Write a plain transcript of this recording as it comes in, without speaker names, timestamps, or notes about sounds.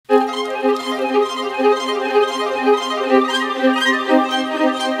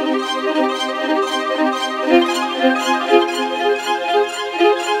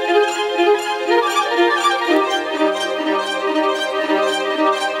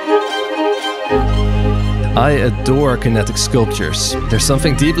I adore kinetic sculptures. There's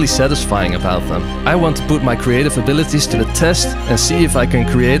something deeply satisfying about them. I want to put my creative abilities to the test and see if I can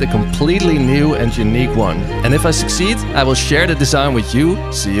create a completely new and unique one. And if I succeed, I will share the design with you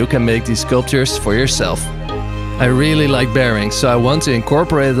so you can make these sculptures for yourself. I really like bearings, so I want to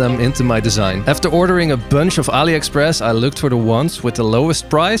incorporate them into my design. After ordering a bunch of Aliexpress, I looked for the ones with the lowest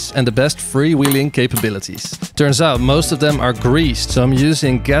price and the best freewheeling capabilities. Turns out most of them are greased, so I'm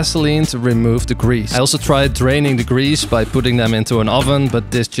using gasoline to remove the grease. I also tried draining the grease by putting them into an oven,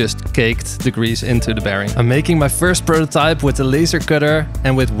 but this just caked the grease into the bearing. I'm making my first prototype with a laser cutter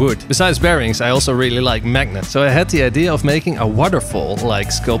and with wood. Besides bearings, I also really like magnets, so I had the idea of making a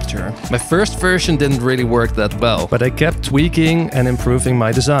waterfall-like sculpture. My first version didn't really work that well, but I kept tweaking and improving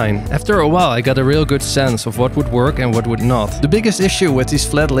my design. After a while, I got a real good sense of what would work and what would not. The biggest issue with these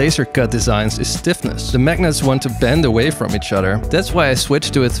flat laser cut designs is stiffness. The magnets want to bend away from each other. That's why I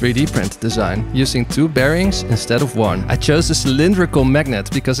switched to a 3D print design, using 2 bearings instead of 1. I chose a cylindrical magnet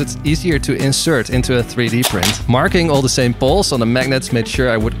because it's easier to insert into a 3D print. Marking all the same poles on the magnets made sure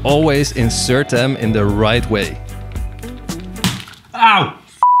I would always insert them in the right way. Ow!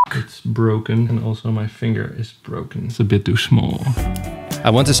 It's broken, and also my finger is broken. It's a bit too small. I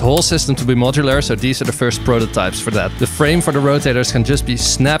want this whole system to be modular, so these are the first prototypes for that. The frame for the rotators can just be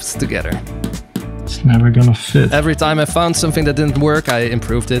snapped together. It's never gonna fit. Every time I found something that didn't work, I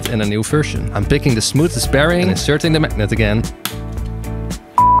improved it in a new version. I'm picking the smoothest bearing and inserting the magnet again.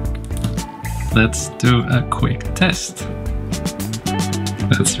 Let's do a quick test.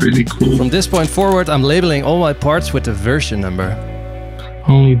 That's really cool. From this point forward, I'm labeling all my parts with the version number.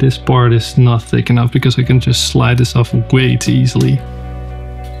 Only this part is not thick enough because I can just slide this off way too easily.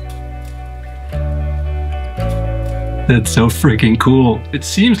 That's so freaking cool. It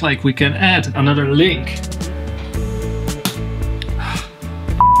seems like we can add another link.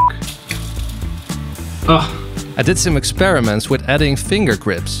 Oh. I did some experiments with adding finger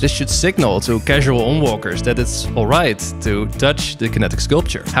grips. This should signal to casual onwalkers that it's alright to touch the kinetic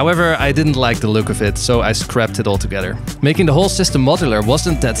sculpture. However, I didn't like the look of it, so I scrapped it altogether. Making the whole system modular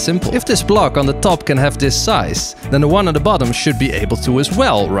wasn't that simple. If this block on the top can have this size, then the one on the bottom should be able to as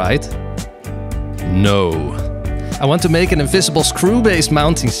well, right? No. I want to make an invisible screw-based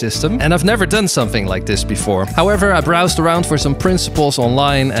mounting system, and I've never done something like this before. However, I browsed around for some principles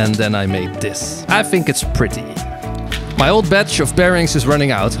online and then I made this. I think it's pretty. My old batch of bearings is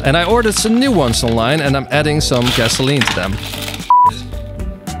running out, and I ordered some new ones online and I'm adding some gasoline to them.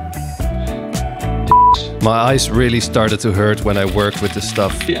 My eyes really started to hurt when I worked with this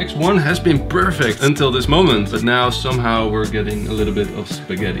stuff. The X1 has been perfect until this moment, but now somehow we're getting a little bit of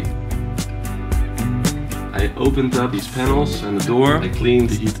spaghetti. I opened up these panels and the door, I cleaned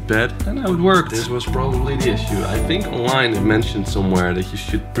the heated bed, and now it worked. This was probably the issue. I think online it mentioned somewhere that you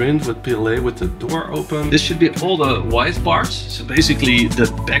should print with PLA with the door open. This should be all the white parts, so basically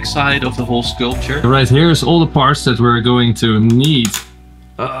the backside of the whole sculpture. Right here is all the parts that we're going to need.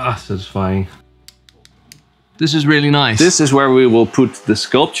 Satisfying. This is really nice. This is where we will put the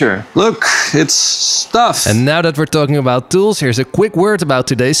sculpture. Look, it's stuff. And now that we're talking about tools, here's a quick word about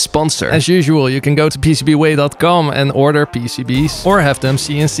today's sponsor. As usual, you can go to PCBWay.com and order PCBs or have them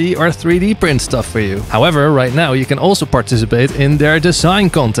CNC or 3D print stuff for you. However, right now you can also participate in their design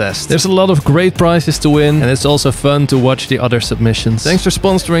contest. There's a lot of great prizes to win and it's also fun to watch the other submissions. Thanks for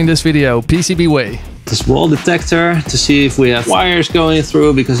sponsoring this video, PCBWay. This wall detector to see if we have wires going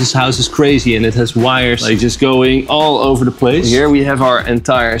through, because this house is crazy and it has wires like just going all over the place. Here we have our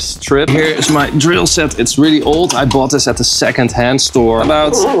entire strip. Here is my drill set. It's really old. I bought this at the second-hand store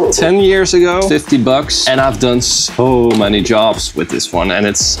about 10 years ago, 50 bucks. And I've done so many jobs with this one and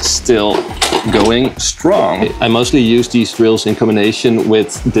it's still going strong. I mostly use these drills in combination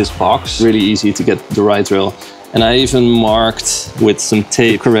with this box. Really easy to get the right drill. And I even marked with some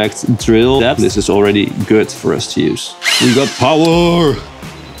tape correct drill depth. This is already good for us to use. We got power!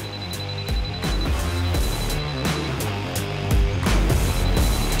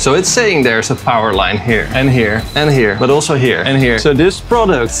 So it's saying there's a power line here and here and here, but also here and here. So this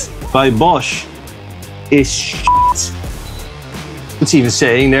product by Bosch is shit. It's even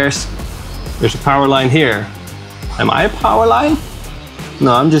saying there's a power line here. Am I a power line?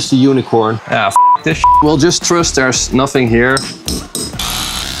 No, I'm just a unicorn. Ah, f this shit. We'll just trust there's nothing here.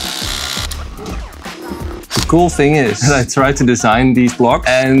 The cool thing is that I tried to design these blocks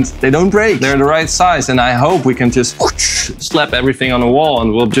and they don't break. They're the right size and I hope we can just slap everything on the wall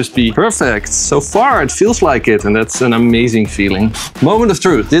and we'll just be perfect. So far it feels like it and that's an amazing feeling. Moment of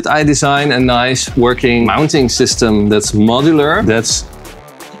truth. Did I design a nice working mounting system that's modular? That's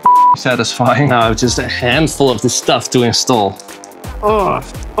satisfying. Now I have just a handful of this stuff to install. Oh,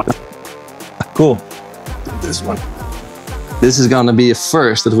 cool. this one. This is gonna be a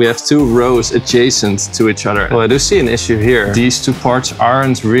first, that we have two rows adjacent to each other. Well, I do see an issue here. These two parts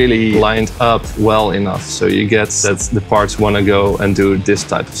aren't really lined up well enough. So you get that the parts wanna go and do this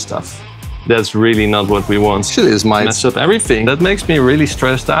type of stuff. That's really not what we want. Actually, this might mess up everything. That makes me really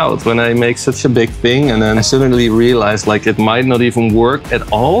stressed out when I make such a big thing and then I suddenly realize like it might not even work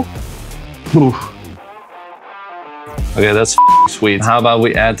at all. Ooh. Okay, that's sweet. How about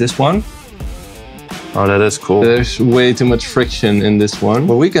we add this one? Oh, that is cool. There's way too much friction in this one.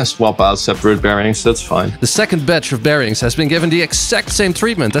 But we can swap out separate bearings, that's fine. The second batch of bearings has been given the exact same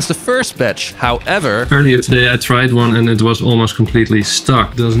treatment as the first batch. However, earlier today I tried one and it was almost completely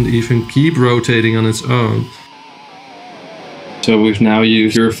stuck. It doesn't even keep rotating on its own. So we've now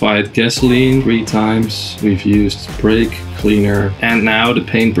used purified gasoline 3 times. We've used brake cleaner and now the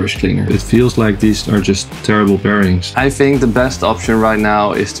paintbrush cleaner. It feels like these are just terrible bearings. I think the best option right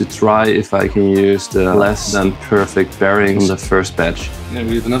now is to try if I can use the less than perfect bearings from the first batch. Yeah,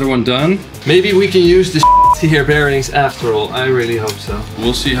 we have another one done. Maybe we can use the here bearings after all. I really hope so.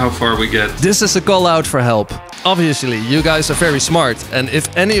 We'll see how far we get. this is a call out for help. Obviously, you guys are very smart, and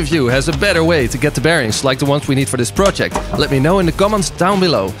if any of you has a better way to get the bearings like the ones we need for this project, let me know in the comments down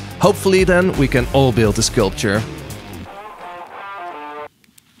below. Hopefully then we can all build a sculpture.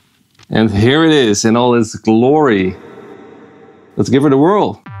 And here it is in all its glory. Let's give it a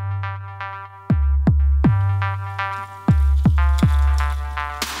whirl.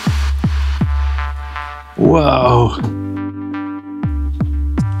 Whoa.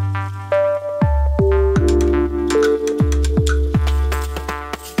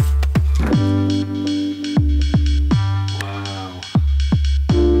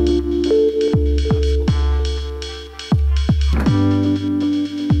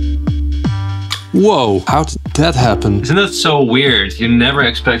 Whoa, how did that happen? Isn't that so weird? You never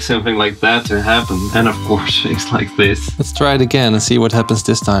expect something like that to happen. And of course, things like this. Let's try it again and see what happens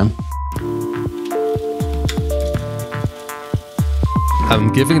this time.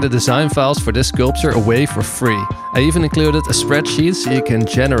 I'm giving the design files for this sculpture away for free. I even included a spreadsheet so you can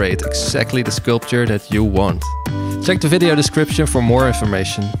generate exactly the sculpture that you want. Check the video description for more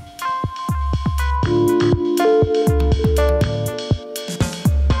information.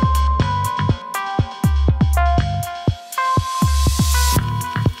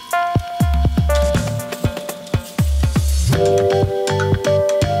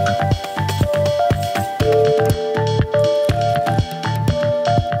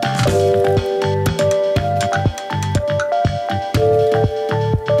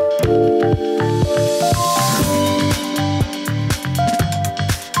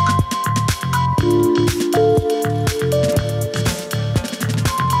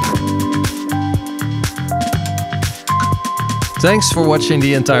 Thanks for watching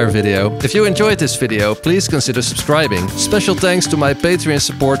the entire video. If you enjoyed this video, please consider subscribing. Special thanks to my Patreon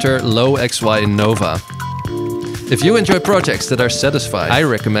supporter LowXYNova. If you enjoy projects that are satisfying, I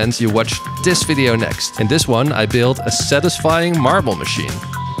recommend you watch this video next. In this one, I built a satisfying marble machine.